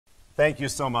Thank you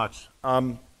so much.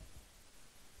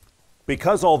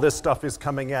 Because all this stuff is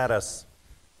coming at us,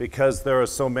 because there are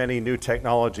so many new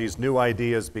technologies, new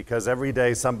ideas, because every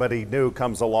day somebody new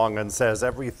comes along and says,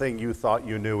 everything you thought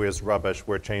you knew is rubbish,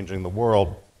 we're changing the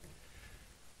world.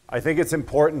 I think it's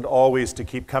important always to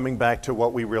keep coming back to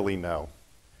what we really know,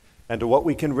 and to what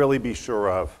we can really be sure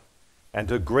of, and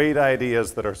to great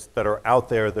ideas that are out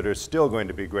there that are still going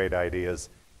to be great ideas,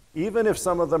 even if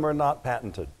some of them are not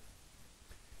patented.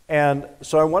 And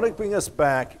so I want to bring us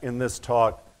back in this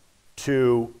talk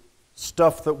to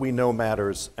stuff that we know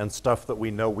matters and stuff that we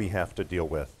know we have to deal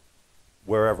with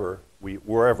wherever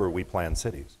we plan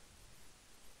cities.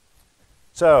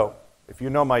 So, if you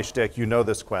know my shtick, you know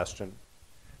this question.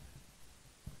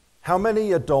 How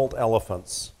many adult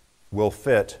elephants will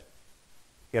fit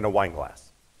in a wine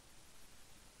glass?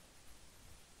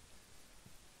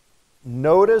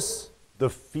 Notice the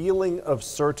feeling of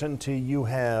certainty you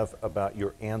have about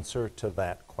your answer to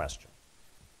that question.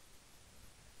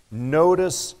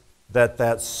 Notice that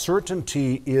that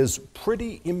certainty is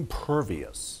pretty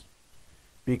impervious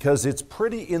because it's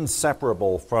pretty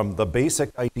inseparable from the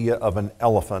basic idea of an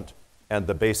elephant and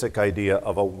the basic idea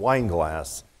of a wine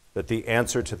glass, that the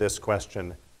answer to this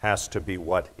question has to be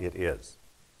what it is.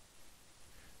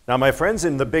 Now, my friends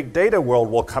in the big data world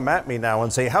will come at me now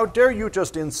and say, how dare you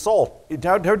just insult,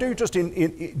 how dare you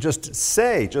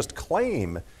just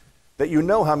claim that you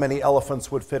know how many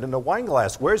elephants would fit in a wine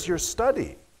glass? Where's your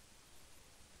study?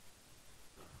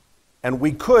 And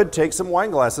we could take some wine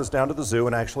glasses down to the zoo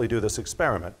and actually do this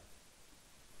experiment,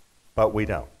 but we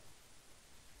don't.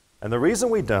 And the reason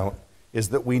we don't is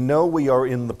that we know we are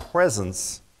in the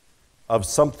presence of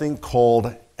something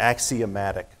called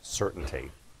axiomatic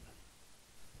certainty.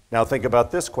 Now think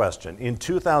about this question. In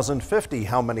 2050,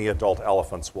 how many adult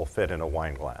elephants will fit in a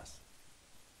wine glass?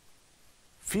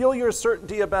 Feel your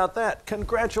certainty about that.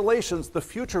 Congratulations, the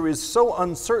future is so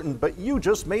uncertain, but you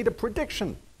just made a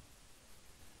prediction.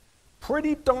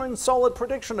 Pretty darn solid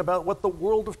prediction about what the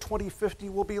world of 2050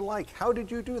 will be like. How did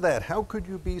you do that? How could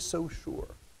you be so sure?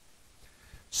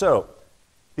 So,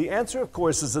 the answer, of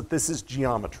course, is that this is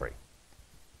geometry.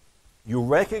 You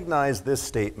recognize this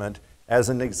statement as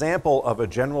an example of a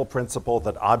general principle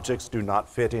that objects do not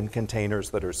fit in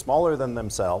containers that are smaller than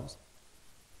themselves.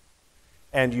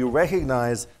 And you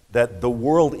recognize that the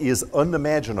world is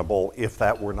unimaginable if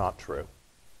that were not true.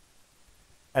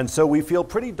 And so we feel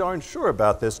pretty darn sure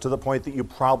about this to the point that you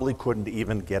probably couldn't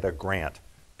even get a grant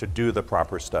to do the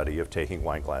proper study of taking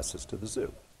wine glasses to the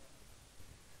zoo.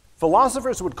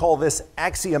 Philosophers would call this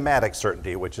axiomatic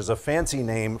certainty, which is a fancy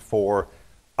name for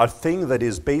a thing that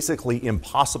is basically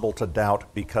impossible to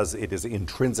doubt because it is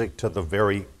intrinsic to the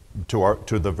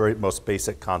very most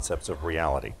basic concepts of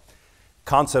reality.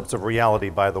 Concepts of reality,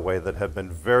 by the way, that have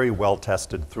been very well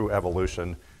tested through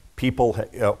evolution.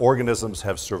 Organisms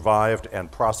have survived and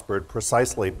prospered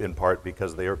precisely in part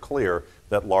because they are clear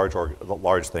that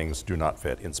large things do not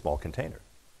fit in small containers.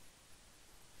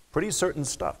 Pretty certain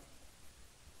stuff.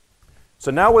 So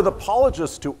now, with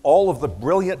apologists to all of the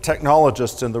brilliant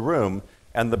technologists in the room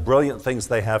and the brilliant things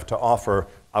they have to offer,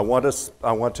 I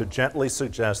want to gently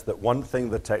suggest that one thing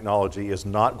that technology is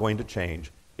not going to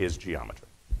change is geometry.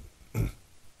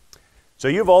 So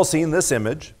you've all seen this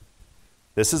image.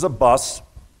 This is a bus.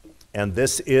 And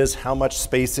this is how much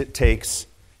space it takes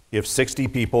if 60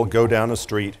 people go down a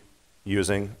street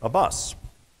using a bus.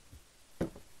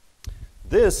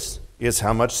 This is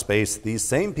how much space these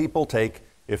same people take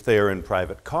if they are in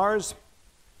private cars.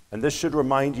 And this should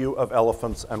remind you of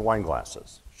elephants and wine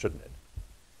glasses, shouldn't it?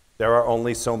 There are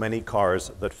only so many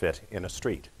cars that fit in a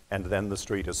street. And then the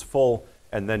street is full,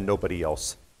 and then nobody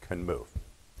else can move.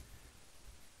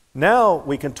 Now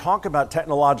we can talk about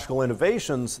technological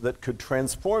innovations that could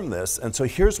transform this. And so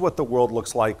here's what the world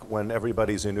looks like when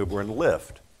everybody's in Uber and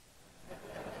Lyft.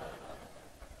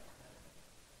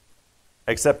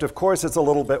 Except, of course, it's a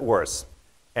little bit worse.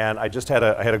 And I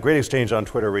had a great exchange on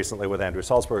Twitter recently with Andrew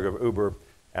Salzberg of Uber,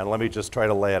 and let me just try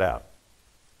to lay it out.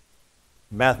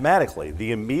 Mathematically,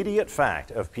 the immediate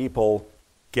fact of people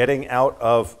getting out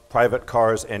of private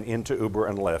cars and into Uber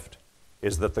and Lyft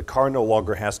is that the car no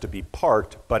longer has to be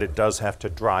parked, but it does have to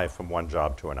drive from one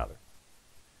job to another.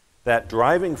 That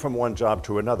driving from one job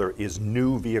to another is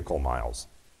new vehicle miles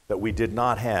that we did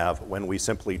not have when we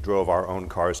simply drove our own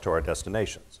cars to our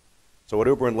destinations. So what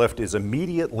Uber and Lyft is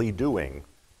immediately doing,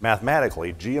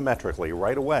 mathematically, geometrically,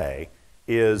 right away,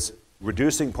 is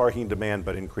reducing parking demand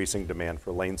but increasing demand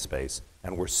for lane space.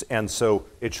 And so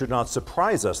it should not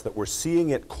surprise us that we're seeing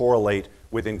it correlate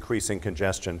with increasing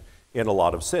congestion in a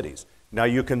lot of cities. Now,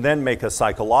 you can then make a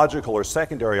psychological or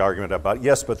secondary argument about,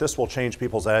 yes, but this will change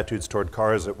people's attitudes toward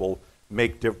cars. It will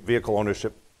make vehicle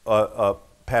ownership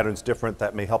patterns different,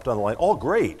 that may help down the line. All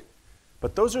great.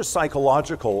 But those are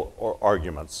psychological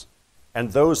arguments,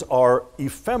 and those are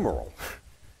ephemeral,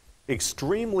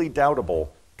 extremely doubtable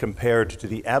compared to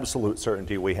the absolute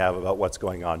certainty we have about what's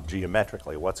going on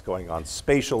geometrically, what's going on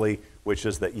spatially, which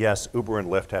is that, yes, Uber and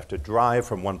Lyft have to drive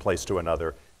from one place to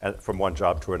another, and from one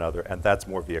job to another, and that's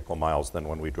more vehicle miles than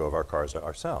when we drove our cars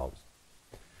ourselves.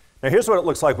 Now, here's what it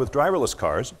looks like with driverless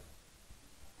cars.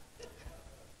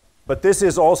 But this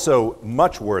is also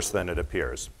much worse than it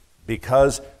appears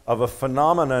because of a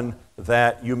phenomenon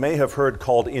that you may have heard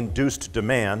called induced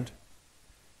demand.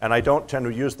 And I don't tend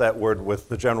to use that word with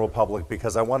the general public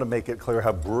because I want to make it clear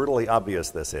how brutally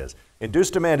obvious this is.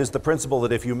 Induced demand is the principle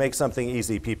that if you make something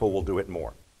easy, people will do it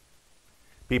more.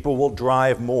 People will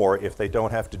drive more if they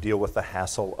don't have to deal with the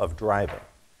hassle of driving.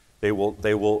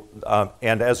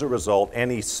 And as a result,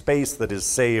 any space that is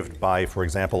saved by, for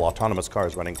example, autonomous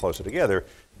cars running closer together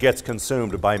gets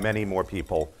consumed by many more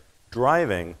people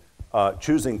driving,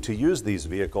 choosing to use these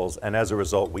vehicles, and as a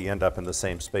result, we end up in the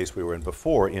same space we were in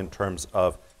before in terms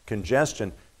of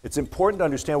congestion. It's important to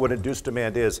understand what induced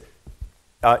demand is.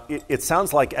 It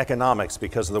sounds like economics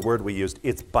because of the word we used.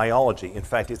 It's biology. In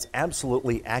fact, it's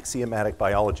absolutely axiomatic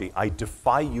biology. I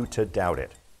defy you to doubt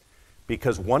it.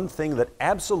 Because one thing that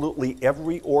absolutely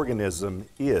every organism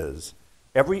is,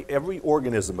 every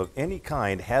organism of any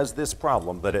kind has this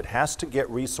problem that it has to get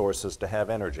resources to have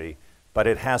energy, but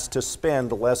it has to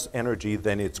spend less energy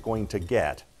than it's going to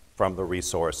get from the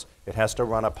resource. It has to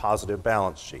run a positive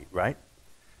balance sheet, right?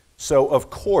 So of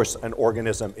course an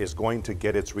organism is going to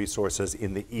get its resources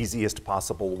in the easiest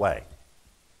possible way.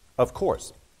 Of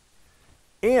course.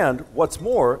 And what's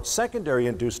more, secondary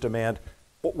induced demand,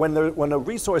 when a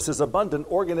resource is abundant,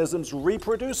 organisms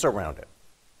reproduce around it.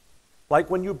 Like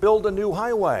when you build a new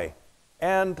highway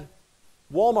and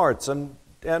Walmarts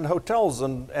and hotels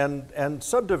and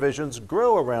subdivisions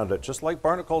grow around it, just like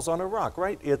barnacles on a rock,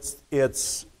 right?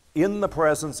 It's in the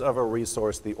presence of a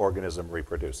resource the organism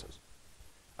reproduces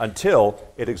until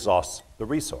it exhausts the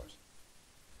resource.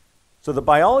 So the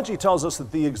biology tells us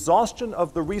that the exhaustion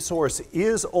of the resource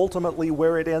is ultimately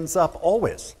where it ends up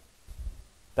always.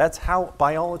 That's how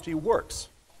biology works.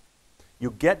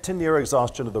 You get to near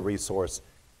exhaustion of the resource,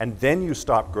 and then you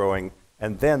stop growing,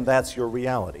 and then that's your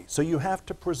reality. So you have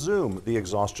to presume the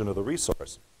exhaustion of the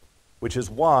resource, which is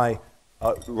why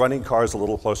running cars a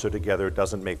little closer together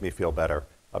doesn't make me feel better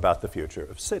about the future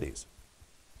of cities.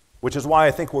 Which is why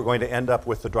I think we're going to end up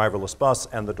with the driverless bus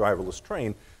and the driverless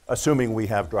train, assuming we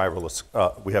have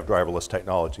driverless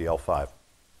technology, L5.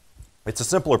 It's a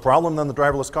simpler problem than the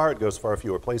driverless car. It goes far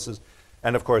fewer places.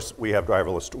 And of course, we've had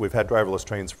driverless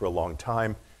trains for a long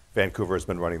time. Vancouver has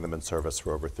been running them in service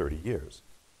for over 30 years.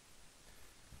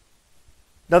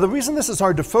 Now, the reason this is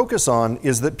hard to focus on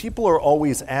is that people are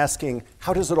always asking,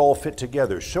 how does it all fit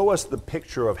together? Show us the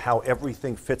picture of how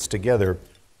everything fits together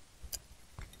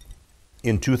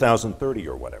in 2030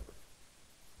 or whatever.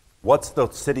 What's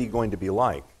the city going to be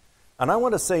like? And I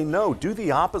want to say, no, do the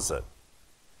opposite.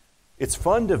 It's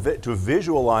fun to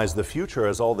visualize the future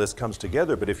as all this comes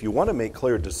together, but if you want to make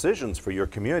clear decisions for your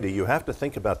community, you have to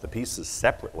think about the pieces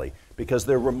separately because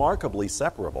they're remarkably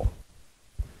separable.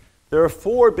 There are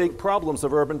 4 big problems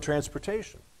of urban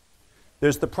transportation.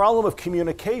 There's the problem of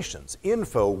communications,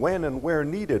 info, when and where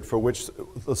needed, for which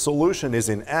the solution is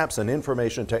in apps and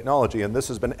information technology, and this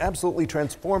has been absolutely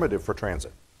transformative for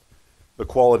transit. The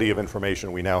quality of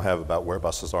information we now have about where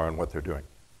buses are and what they're doing.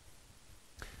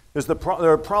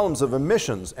 There are problems of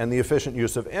emissions and the efficient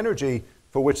use of energy,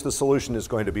 for which the solution is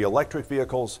going to be electric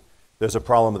vehicles. There's a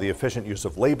problem of the efficient use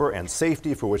of labor and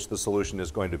safety, for which the solution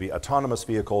is going to be autonomous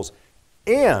vehicles.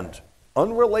 And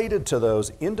unrelated to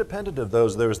those, independent of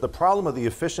those, there's the problem of the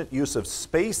efficient use of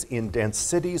space in dense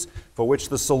cities, for which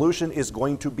the solution is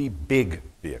going to be big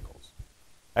vehicles.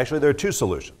 Actually, there are 2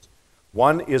 solutions.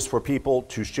 One is for people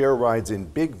to share rides in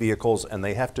big vehicles, and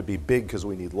they have to be big because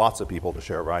we need lots of people to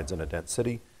share rides in a dense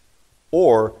city.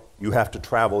 Or you have to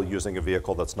travel using a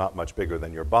vehicle that's not much bigger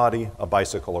than your body, a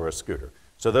bicycle or a scooter.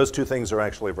 So those 2 things are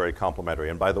actually very complementary.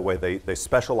 And by the way, they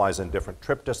specialize in different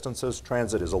trip distances.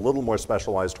 Transit is a little more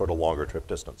specialized toward a longer trip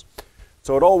distance.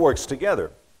 So it all works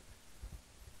together.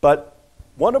 But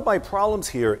one of my problems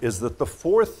here is that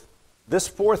this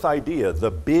fourth idea, the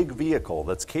big vehicle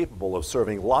that's capable of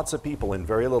serving lots of people in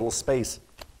very little space,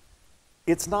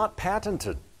 it's not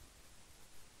patented.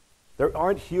 There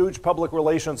aren't huge public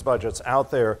relations budgets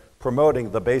out there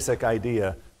promoting the basic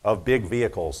idea of big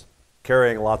vehicles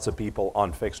carrying lots of people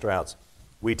on fixed routes.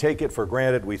 We take it for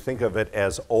granted. We think of it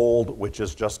as old, which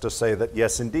is just to say that,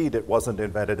 yes, indeed, it wasn't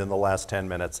invented in the last 10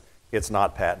 minutes. It's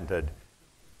not patented.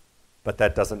 but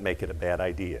that doesn't make it a bad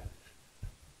idea.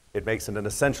 It makes it an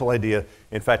essential idea.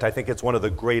 In fact, I think it's one of the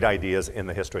great ideas in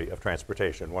the history of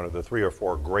transportation, one of the 3 or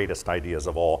 4 greatest ideas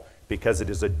of all, because it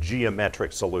is a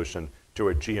geometric solution to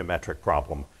a geometric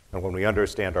problem. And when we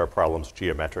understand our problems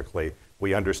geometrically,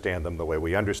 we understand them the way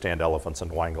we understand elephants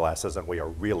and wine glasses, and we are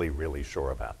really, really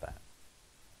sure about that.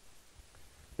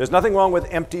 There's nothing wrong with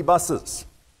empty buses.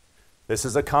 This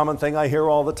is a common thing I hear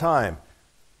all the time.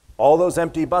 All those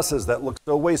empty buses that look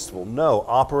so wasteful. No,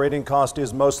 operating cost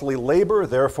is mostly labor,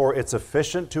 therefore it's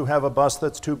efficient to have a bus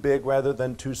that's too big rather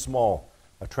than too small.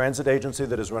 A transit agency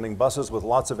that is running buses with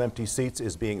lots of empty seats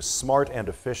is being smart and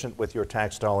efficient with your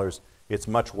tax dollars. It's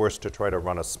much worse to try to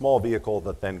run a small vehicle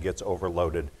that then gets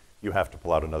overloaded. You have to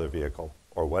pull out another vehicle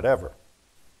or whatever.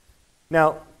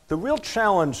 Now, the real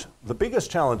challenge, the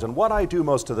biggest challenge, and what I do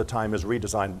most of the time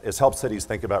is help cities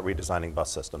think about redesigning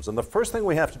bus systems. And the first thing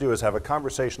we have to do is have a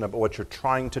conversation about what you're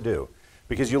trying to do.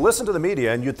 Because you listen to the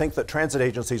media and you'd think that transit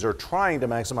agencies are trying to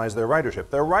maximize their ridership.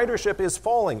 Their ridership is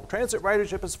falling. Transit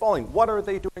ridership is falling. What are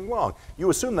they doing wrong? You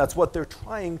assume that's what they're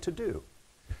trying to do.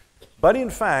 But in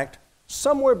fact,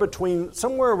 somewhere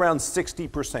around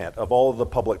 60% of all of the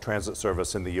public transit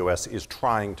service in the US is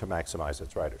trying to maximize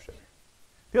its ridership.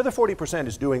 The other 40%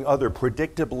 is doing other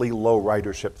predictably low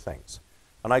ridership things.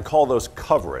 And I call those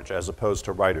coverage as opposed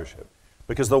to ridership.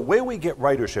 Because the way we get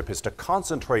ridership is to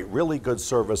concentrate really good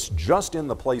service just in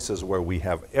the places where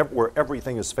where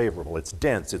everything is favorable. It's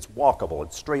dense, it's walkable,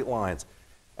 it's straight lines.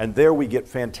 And there we get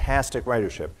fantastic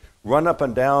ridership. Run up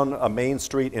and down a main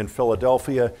street in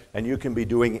Philadelphia and you can be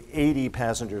doing 80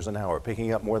 passengers an hour,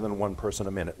 picking up more than 1 person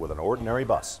a minute with an ordinary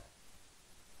bus.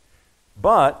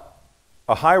 But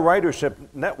a high ridership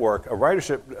network,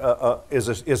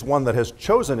 is one that has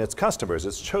chosen its customers.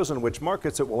 It's chosen which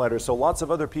markets it will enter, so lots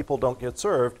of other people don't get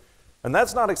served. And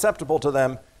that's not acceptable to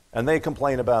them, and they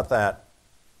complain about that.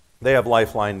 They have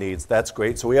lifeline needs. That's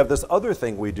great. So we have this other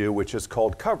thing we do, which is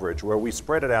called coverage, where we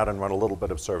spread it out and run a little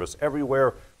bit of service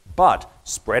everywhere. But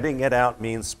spreading it out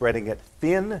means spreading it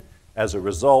thin. As a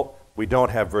result, we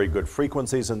don't have very good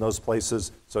frequencies in those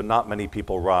places, so not many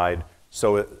people ride.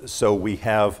 So we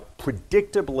have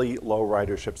predictably low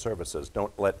ridership services.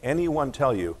 Don't let anyone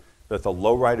tell you that the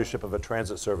low ridership of a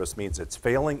transit service means it's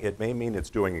failing. It may mean it's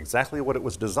doing exactly what it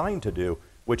was designed to do,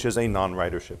 which is a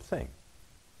non-ridership thing.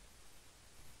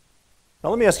 Now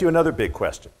let me ask you another big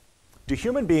question. Do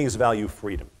human beings value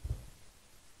freedom?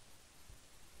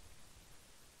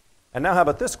 And now how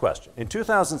about this question? In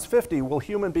 2050, will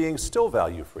human beings still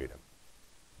value freedom?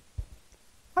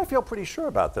 I feel pretty sure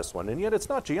about this one, and yet it's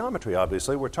not geometry,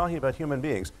 obviously. We're talking about human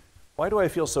beings. Why do I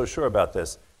feel so sure about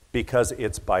this? Because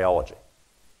it's biology.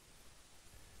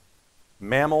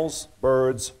 Mammals,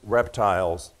 birds,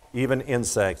 reptiles, even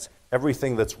insects,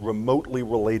 everything that's remotely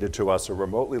related to us or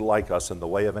remotely like us in the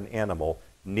way of an animal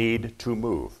need to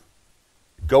move.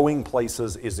 Going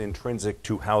places is intrinsic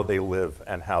to how they live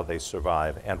and how they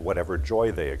survive and whatever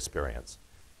joy they experience.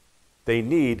 They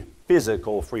need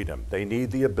physical freedom. They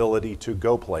need the ability to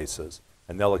go places,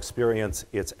 and they'll experience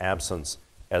its absence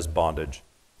as bondage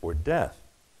or death.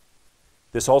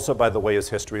 This also, by the way, is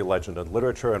history, legend, and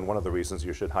literature, and one of the reasons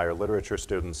you should hire literature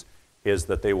students is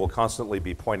that they will constantly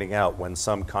be pointing out when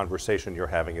some conversation you're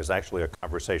having is actually a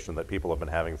conversation that people have been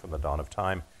having from the dawn of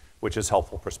time, which is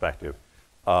helpful perspective.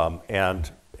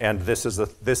 And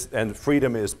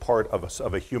freedom is part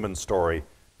of a human story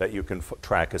that you can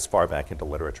track as far back into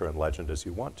literature and legend as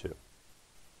you want to.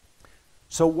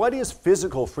 So what is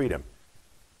physical freedom?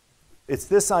 It's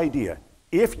this idea.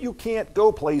 If you can't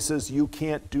go places, you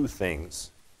can't do things.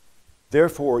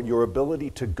 Therefore, your ability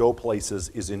to go places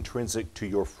is intrinsic to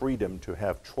your freedom to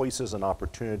have choices and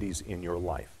opportunities in your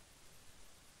life.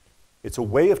 It's a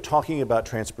way of talking about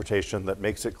transportation that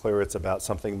makes it clear it's about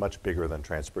something much bigger than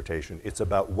transportation. It's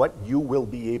about what you will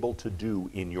be able to do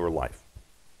in your life.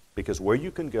 Because where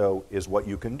you can go is what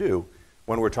you can do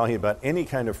when we're talking about any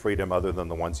kind of freedom other than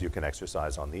the ones you can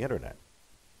exercise on the internet.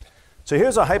 So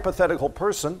here's a hypothetical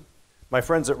person. My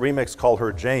friends at Remix call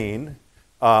her Jane.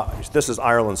 This is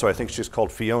Ireland, so I think she's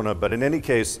called Fiona, but in any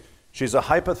case, she's a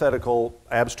hypothetical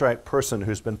abstract person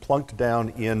who's been plunked down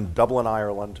in Dublin,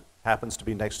 Ireland, happens to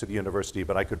be next to the university,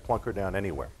 but I could plunk her down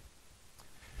anywhere.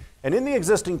 And in the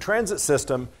existing transit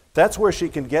system, that's where she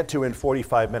can get to in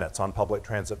 45 minutes on public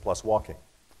transit plus walking.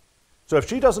 So if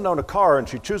she doesn't own a car and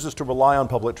she chooses to rely on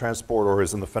public transport or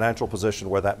is in the financial position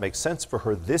where that makes sense for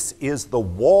her, this is the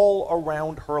wall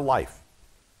around her life,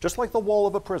 just like the wall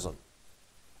of a prison.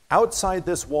 Outside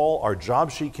this wall are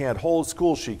jobs she can't hold,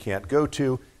 schools she can't go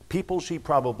to, people she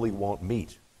probably won't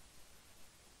meet.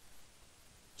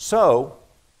 So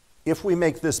if we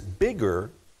make this bigger,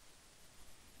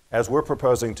 as we're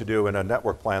proposing to do in a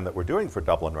network plan that we're doing for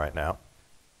Dublin right now,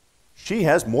 she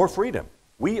has more freedom.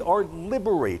 We are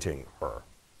liberating her,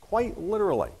 quite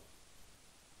literally.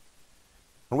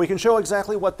 And we can show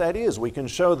exactly what that is. We can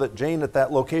show that Jane at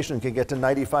that location can get to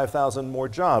 95,000 more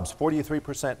jobs,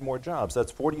 43% more jobs.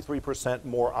 That's 43%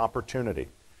 more opportunity.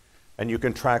 And you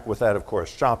can track with that, of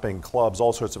course, shopping, clubs,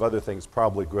 all sorts of other things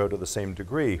probably grow to the same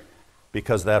degree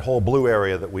because that whole blue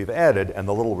area that we've added and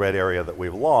the little red area that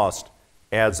we've lost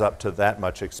adds up to that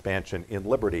much expansion in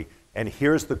liberty. And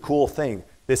here's the cool thing.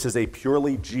 This is a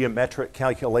purely geometric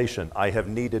calculation. I have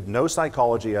needed no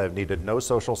psychology. I have needed no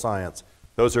social science.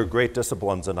 Those are great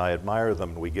disciplines, and I admire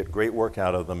them. We get great work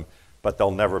out of them, but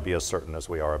they'll never be as certain as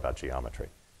we are about geometry.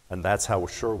 And that's how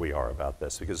sure we are about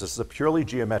this, because this is a purely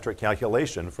geometric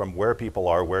calculation from where people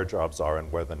are, where jobs are,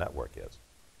 and where the network is.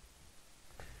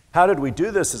 How did we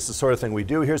do this? It's the sort of thing we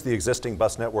do. Here's the existing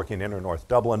bus network in inner North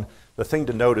Dublin. The thing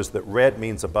to note is that red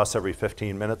means a bus every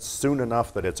 15 minutes, soon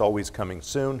enough that it's always coming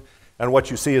soon. And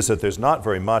what you see is that there's not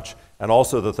very much, and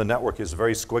also that the network is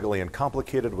very squiggly and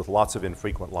complicated with lots of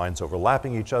infrequent lines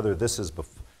overlapping each other. This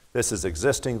is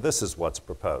existing. This is what's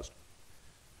proposed.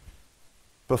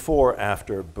 Before,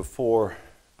 after, before,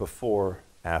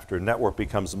 after. Network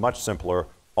becomes much simpler.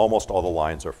 Almost all the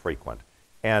lines are frequent.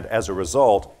 And as a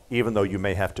result, even though you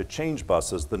may have to change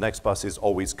buses, the next bus is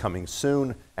always coming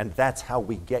soon, and that's how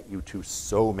we get you to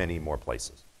so many more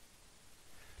places.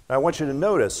 Now, I want you to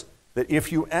notice that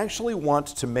if you actually want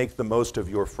to make the most of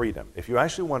your freedom, if you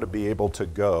actually want to be able to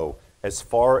go as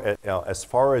far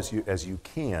as you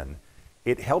can,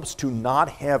 it helps to not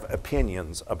have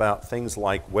opinions about things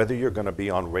like whether you're going to be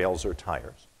on rails or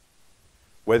tires,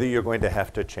 whether you're going to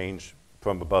have to change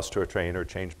from a bus to a train or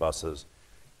change buses.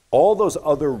 All those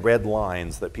other red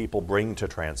lines that people bring to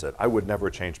transit, I would never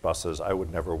change buses, I would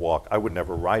never walk, I would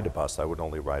never ride a bus, I would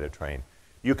only ride a train.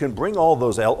 You can bring all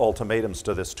those ultimatums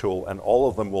to this tool, and all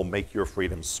of them will make your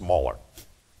freedom smaller,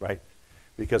 right?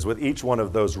 Because with each one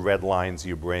of those red lines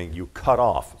you bring, you cut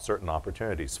off certain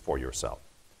opportunities for yourself.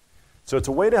 So it's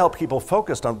a way to help people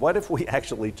focused on what if we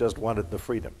actually just wanted the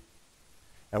freedom?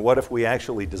 And what if we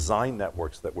actually designed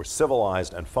networks that were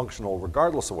civilized and functional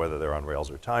regardless of whether they're on rails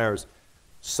or tires,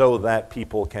 so that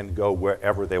people can go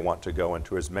wherever they want to go and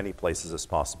to as many places as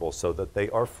possible so that they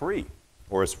are free,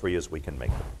 or as free as we can make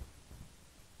them.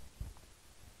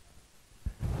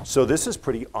 So this is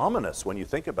pretty ominous when you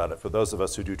think about it for those of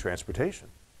us who do transportation.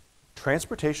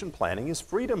 Transportation planning is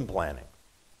freedom planning.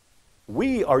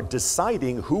 We are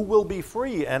deciding who will be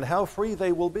free and how free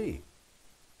they will be.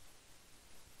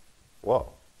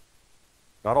 Whoa.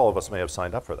 Not all of us may have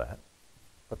signed up for that,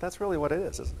 but that's really what it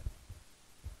is, isn't it?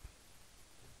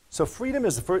 So freedom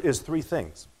is three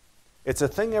things. It's a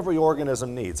thing every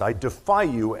organism needs. I defy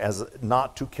you as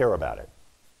not to care about it.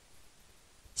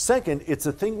 Second, it's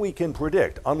a thing we can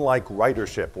predict. Unlike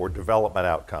ridership or development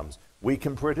outcomes, we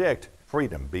can predict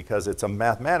freedom because it's a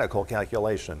mathematical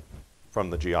calculation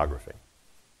from the geography.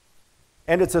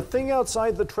 And it's a thing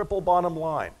outside the triple bottom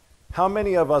line. How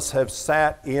many of us have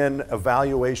sat in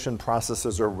evaluation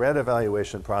processes or read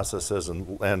evaluation processes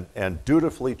and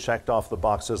dutifully checked off the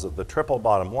boxes of the triple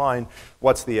bottom line?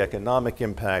 What's the economic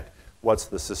impact? What's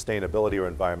the sustainability or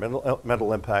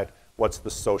environmental impact? What's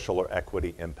the social or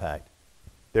equity impact?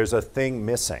 There's a thing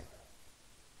missing.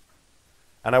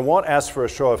 And I won't ask for a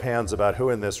show of hands about who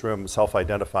in this room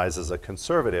self-identifies as a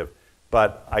conservative,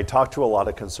 but I talk to a lot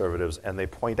of conservatives and they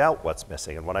point out what's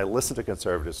missing. And when I listen to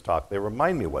conservatives talk, they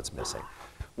remind me what's missing.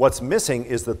 What's missing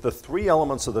is that the three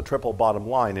elements of the triple bottom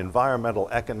line, environmental,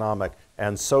 economic,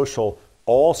 and social,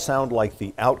 all sound like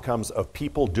the outcomes of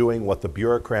people doing what the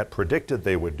bureaucrat predicted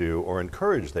they would do or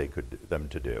encouraged them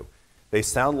to do. They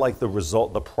sound like the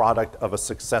result, the product of a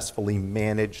successfully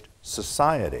managed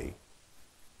society.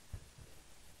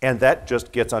 And that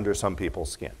just gets under some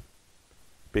people's skin.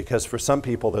 Because for some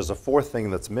people, there's a fourth thing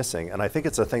that's missing, and I think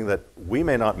it's a thing that we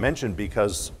may not mention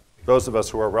because those of us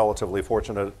who are relatively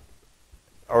fortunate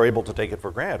are able to take it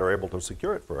for granted, are able to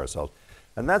secure it for ourselves.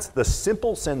 And that's the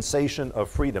simple sensation of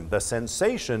freedom, the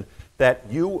sensation that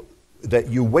you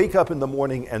wake up in the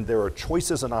morning and there are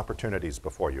choices and opportunities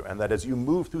before you, and that as you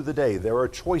move through the day, there are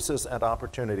choices and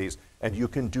opportunities, and you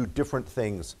can do different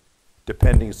things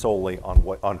depending solely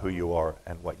on who you are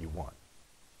and what you want.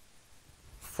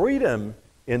 Freedom,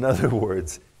 in other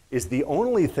words, is the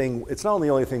only thing, it's not only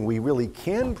the only thing we really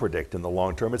can predict in the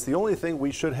long term, it's the only thing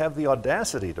we should have the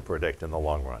audacity to predict in the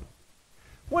long run.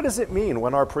 What does it mean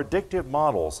when our predictive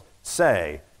models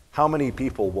say how many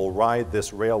people will ride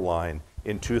this rail line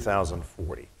in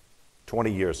 2040,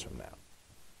 20 years from now?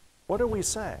 What do we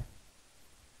say?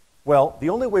 Well, the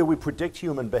only way we predict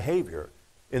human behavior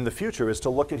in the future is to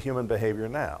look at human behavior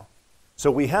now. So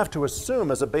we have to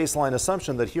assume as a baseline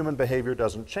assumption that human behavior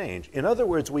doesn't change. In other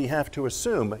words, we have to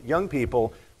assume, young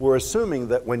people, we're assuming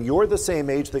that when you're the same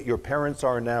age that your parents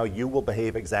are now, you will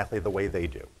behave exactly the way they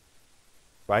do,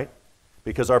 right?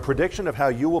 Because our prediction of how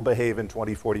you will behave in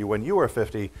 2040 when you are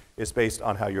 50 is based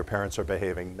on how your parents are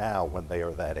behaving now when they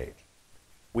are that age.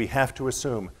 We have to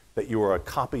assume that you are a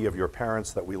copy of your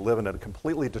parents, that we live in a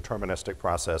completely deterministic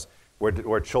process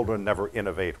where children never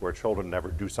innovate, where children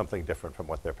never do something different from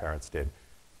what their parents did.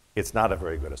 It's not a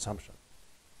very good assumption.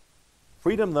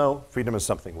 Freedom, though, freedom is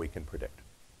something we can predict.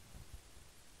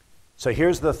 So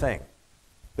here's the thing.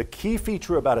 The key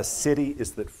feature about a city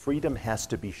is that freedom has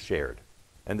to be shared.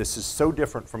 And this is so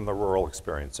different from the rural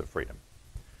experience of freedom.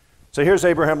 So here's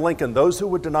Abraham Lincoln. Those who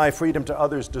would deny freedom to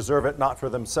others deserve it not for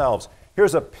themselves.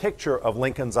 Here's a picture of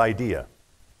Lincoln's idea.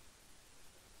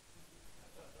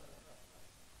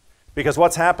 Because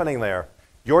what's happening there?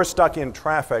 You're stuck in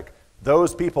traffic.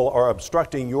 Those people are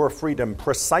obstructing your freedom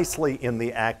precisely in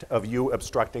the act of you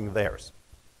obstructing theirs.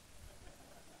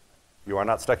 You are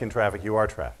not stuck in traffic, you are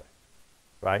traffic,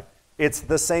 right? It's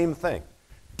the same thing.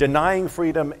 Denying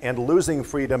freedom and losing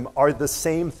freedom are the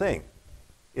same thing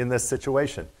in this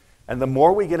situation. And the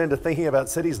more we get into thinking about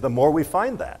cities, the more we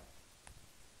find that.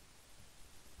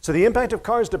 So the impact of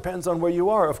cars depends on where you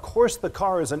are. Of course, the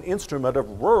car is an instrument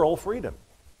of rural freedom.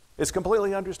 It's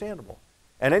completely understandable.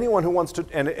 And anyone who wants to,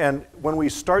 and when we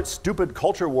start stupid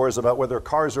culture wars about whether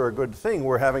cars are a good thing,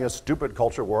 we're having a stupid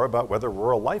culture war about whether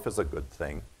rural life is a good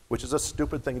thing, which is a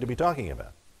stupid thing to be talking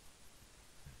about.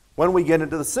 When we get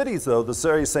into the cities, though, the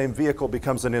very same vehicle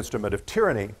becomes an instrument of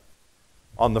tyranny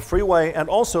on the freeway and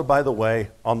also, by the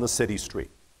way, on the city street.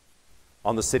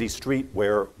 On the city street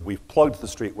where we've plugged the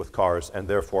street with cars and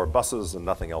therefore buses and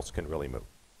nothing else can really move.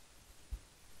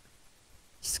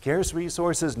 Scarce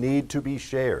resources need to be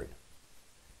shared.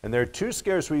 And there are two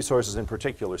scarce resources in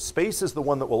particular. Space is the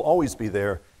one that will always be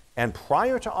there, and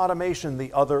prior to automation,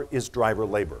 the other is driver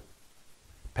labor.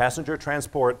 Passenger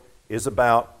transport is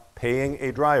about paying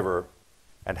a driver,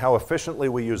 and how efficiently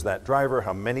we use that driver,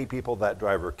 how many people that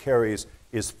driver carries,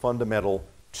 is fundamental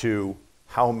to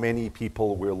how many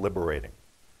people we're liberating.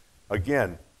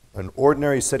 Again, an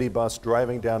ordinary city bus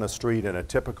driving down a street in a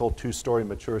typical two-story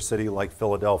mature city like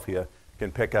Philadelphia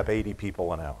can pick up 80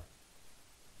 people an hour.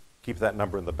 Keep that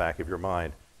number in the back of your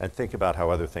mind and think about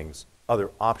how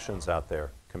other options out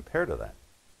there compare to that.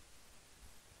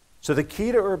 So the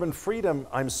key to urban freedom,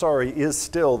 I'm sorry, is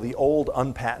still the old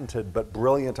unpatented but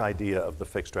brilliant idea of the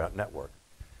fixed route network.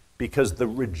 Because the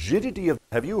rigidity of,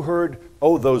 have you heard,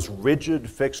 oh, those rigid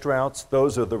fixed routes,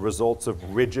 those are the results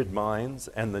of rigid minds,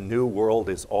 and the new world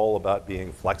is all about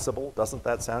being flexible? Doesn't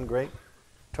that sound great?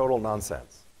 Total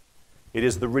nonsense. It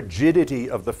is the rigidity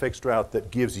of the fixed route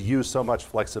that gives you so much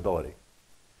flexibility.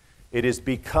 It is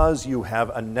because you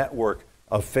have a network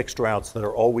of fixed routes that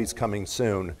are always coming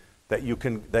soon that you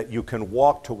can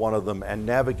walk to one of them and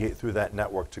navigate through that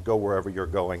network to go wherever you're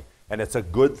going. And it's a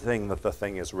good thing that the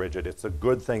thing is rigid. It's a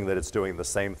good thing that it's doing the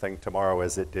same thing tomorrow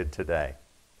as it did today.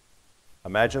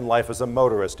 Imagine life as a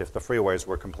motorist if the freeways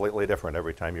were completely different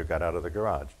every time you got out of the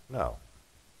garage. No.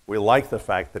 We like the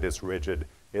fact that it's rigid.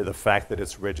 The fact that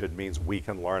it's rigid means we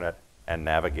can learn it and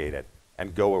navigate it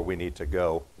and go where we need to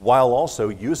go, while also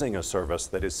using a service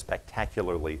that is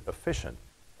spectacularly efficient,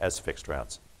 as fixed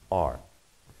routes are.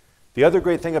 The other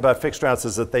great thing about fixed routes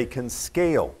is that they can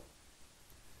scale.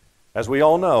 As we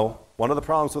all know, one of the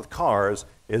problems with cars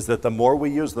is that the more we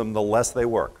use them, the less they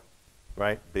work,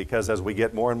 right? Because as we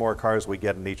get more and more cars, we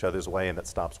get in each other's way and it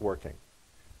stops working.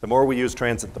 The more we use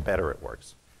transit, the better it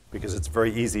works, because it's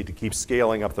very easy to keep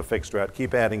scaling up the fixed route,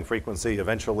 keep adding frequency.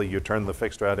 Eventually, you turn the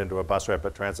fixed route into a bus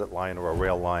rapid transit line or a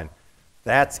rail line.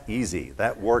 That's easy.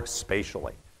 That works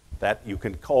spatially. That you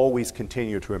can always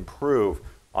continue to improve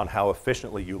on how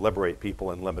efficiently you liberate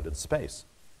people in limited space.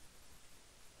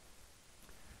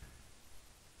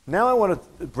 Now I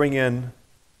want to bring in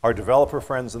our developer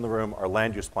friends in the room, our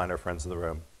land use planner friends in the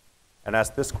room, and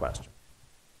ask this question.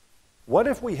 What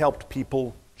if we helped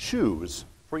people choose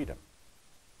freedom?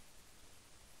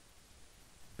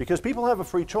 Because people have a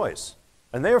free choice,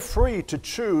 and they're free to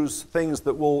choose things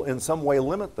that will in some way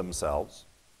limit themselves,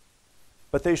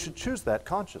 but they should choose that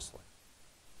consciously.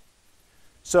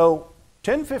 So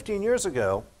 10, 15 years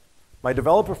ago, my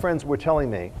developer friends were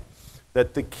telling me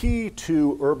that the key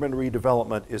to urban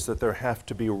redevelopment is that there have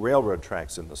to be railroad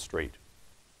tracks in the street,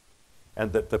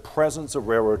 and that the presence of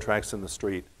railroad tracks in the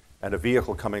street and a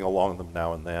vehicle coming along them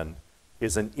now and then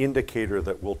is an indicator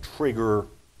that will trigger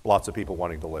lots of people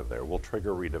wanting to live there, will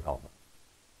trigger redevelopment.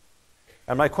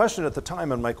 And my question at the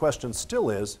time, and my question still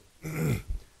is,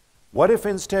 What if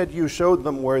instead you showed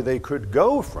them where they could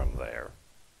go from there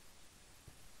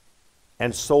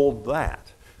and sold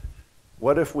that?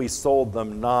 What if we sold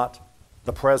them not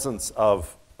the presence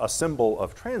of a symbol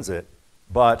of transit,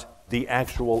 but the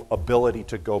actual ability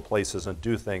to go places and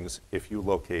do things if you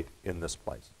locate in this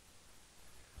place?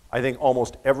 I think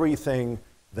almost everything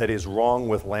that is wrong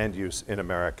with land use in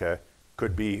America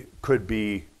could be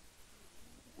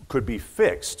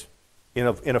fixed in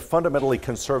a fundamentally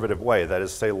conservative way, that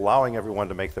is, say, allowing everyone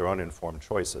to make their own informed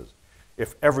choices,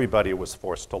 if everybody was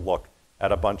forced to look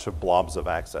at a bunch of blobs of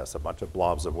access, a bunch of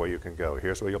blobs of where you can go.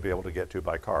 Here's where you'll be able to get to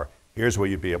by car. Here's where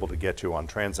you'll be able to get to on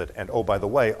transit. And oh, by the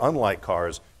way, unlike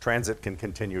cars, transit can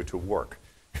continue to work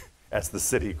as the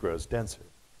city grows denser.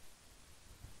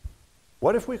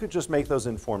 What if we could just make those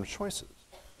informed choices?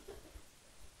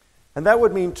 And that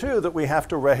would mean, too, that we have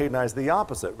to recognize the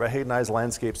opposite, recognize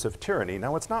landscapes of tyranny.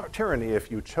 Now, it's not tyranny if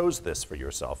you chose this for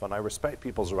yourself, and I respect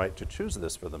people's right to choose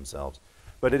this for themselves,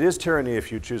 but it is tyranny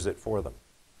if you choose it for them.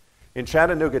 In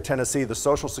Chattanooga, Tennessee, the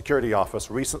Social Security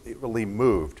office recently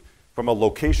moved from a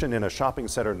location in a shopping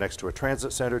center next to a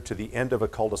transit center to the end of a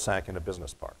cul-de-sac in a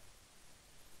business park.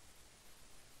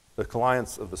 The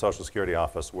clients of the Social Security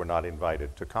office were not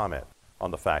invited to comment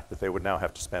on the fact that they would now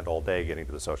have to spend all day getting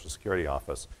to the Social Security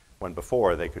office, when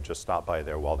before they could just stop by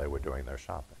there while they were doing their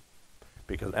shopping.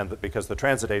 Because the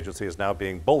transit agency is now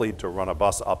being bullied to run a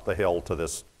bus up the hill to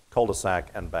this cul-de-sac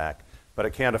and back, but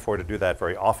it can't afford to do that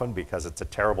very often because it's a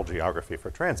terrible geography for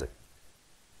transit.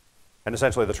 And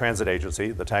essentially the transit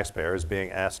agency, the taxpayer, is being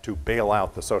asked to bail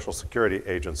out the Social Security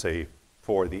agency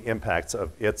for the impacts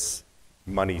of its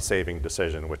money-saving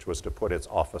decision, which was to put its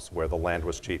office where the land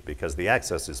was cheap because the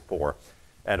access is poor.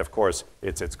 And of course,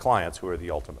 it's its clients who are the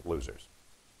ultimate losers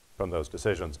from those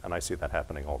decisions, and I see that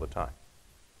happening all the time.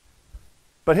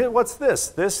 But here, what's this?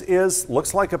 This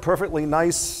looks like a perfectly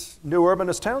nice new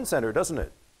urbanist town center, doesn't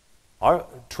it?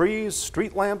 Trees,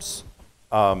 street lamps,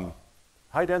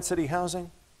 high-density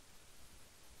housing.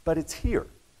 But it's here.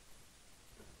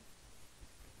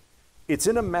 It's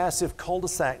in a massive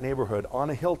cul-de-sac neighborhood on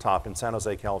a hilltop in San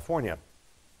Jose, California.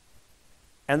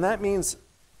 And that means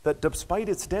that despite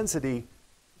its density,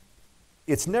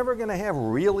 it's never going to have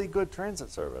really good transit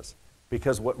service,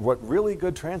 because what really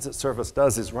good transit service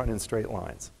does is run in straight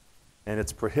lines. And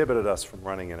it's prohibited us from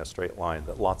running in a straight line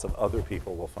that lots of other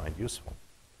people will find useful.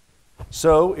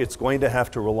 So it's going to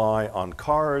have to rely on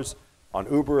cars, on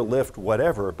Uber, Lyft,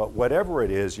 whatever, but whatever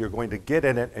it is, you're going to get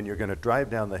in it and you're going to drive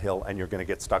down the hill and you're going to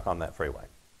get stuck on that freeway.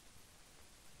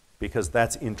 Because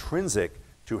that's intrinsic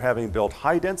to having built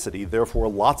high density, therefore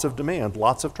lots of demand,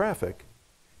 lots of traffic,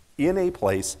 in a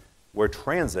place where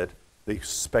transit,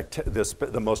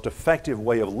 the most effective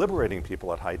way of liberating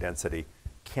people at high density,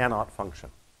 cannot function.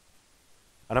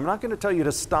 And I'm not going to tell you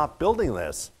to stop building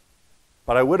this,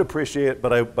 but I would appreciate,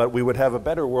 but we would have a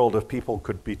better world if people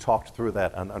could be talked through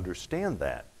that and understand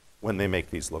that when they make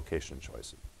these location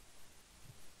choices.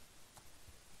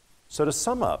 So to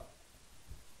sum up,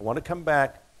 I want to come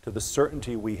back to the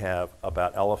certainty we have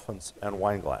about elephants and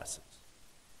wine glasses.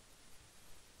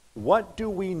 What do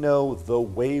we know the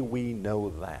way we know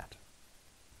that?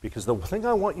 Because the thing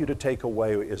I want you to take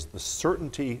away is the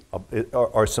certainty,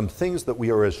 are some things that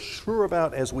we are as sure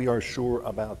about as we are sure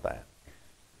about that.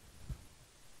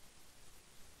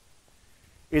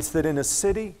 It's that in a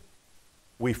city,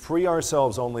 we free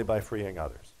ourselves only by freeing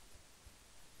others.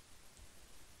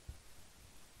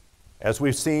 As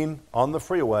we've seen on the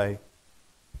freeway,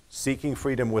 seeking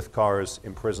freedom with cars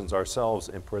imprisons ourselves,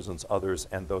 imprisons others,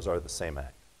 and those are the same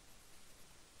act.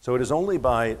 So it is only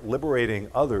by liberating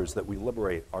others that we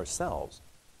liberate ourselves,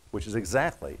 which is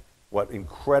exactly what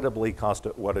incredibly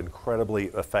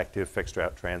effective fixed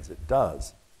route transit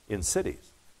does in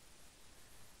cities.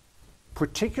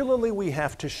 Particularly, we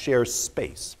have to share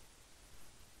space.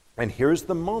 And here's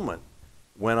the moment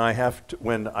when I have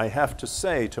to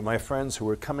say to my friends who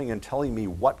are coming and telling me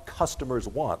what customers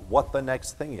want, what the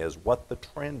next thing is, what the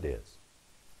trend is.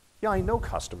 Yeah, I know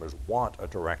customers want a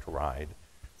direct ride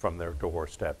from their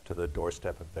doorstep to the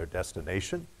doorstep of their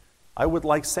destination. I would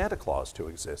like Santa Claus to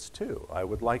exist too. I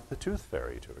would like the Tooth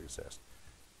Fairy to exist.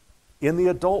 In the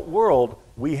adult world,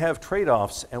 we have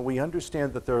trade-offs and we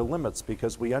understand that there are limits,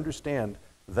 because we understand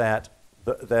that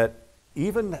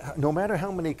even no matter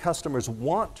how many customers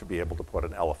want to be able to put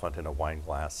an elephant in a wine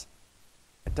glass,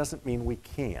 it doesn't mean we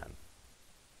can.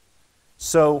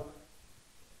 So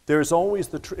there's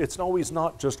always it's always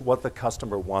not just what the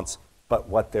customer wants, but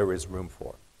what there is room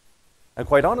for. And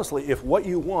quite honestly, if what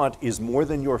you want is more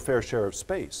than your fair share of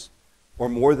space, or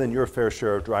more than your fair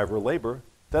share of driver labor,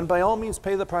 then by all means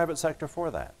pay the private sector for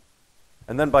that.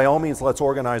 And then by all means let's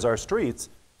organize our streets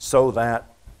so that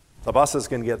The buses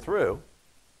can get through.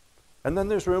 And then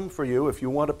there's room for you if you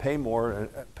want to pay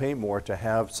more to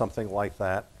have something like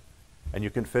that, and you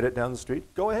can fit it down the street,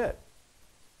 go ahead.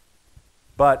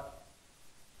 But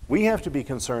we have to be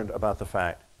concerned about the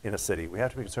fact, in a city, we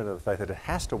have to be concerned about the fact that it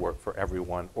has to work for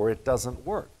everyone or it doesn't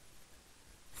work.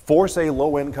 Force a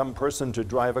low-income person to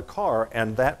drive a car,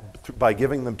 and that, by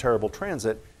giving them terrible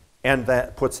transit, and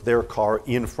that puts their car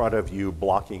in front of you,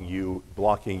 blocking your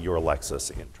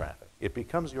Lexus in traffic. It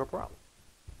becomes your problem.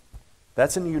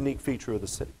 That's a unique feature of the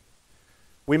city.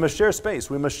 We must share space.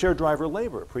 We must share driver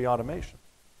labor, pre-automation.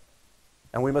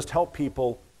 And we must help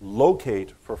people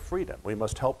locate for freedom. We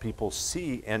must help people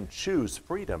see and choose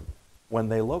freedom when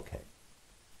they locate.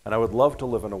 And I would love to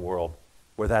live in a world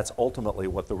where that's ultimately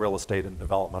what the real estate and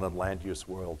development and land use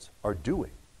worlds are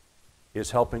doing,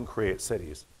 is helping create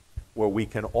cities where we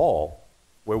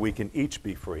can each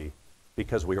be free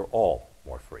because we are all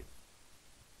more free.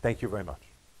 Thank you very much.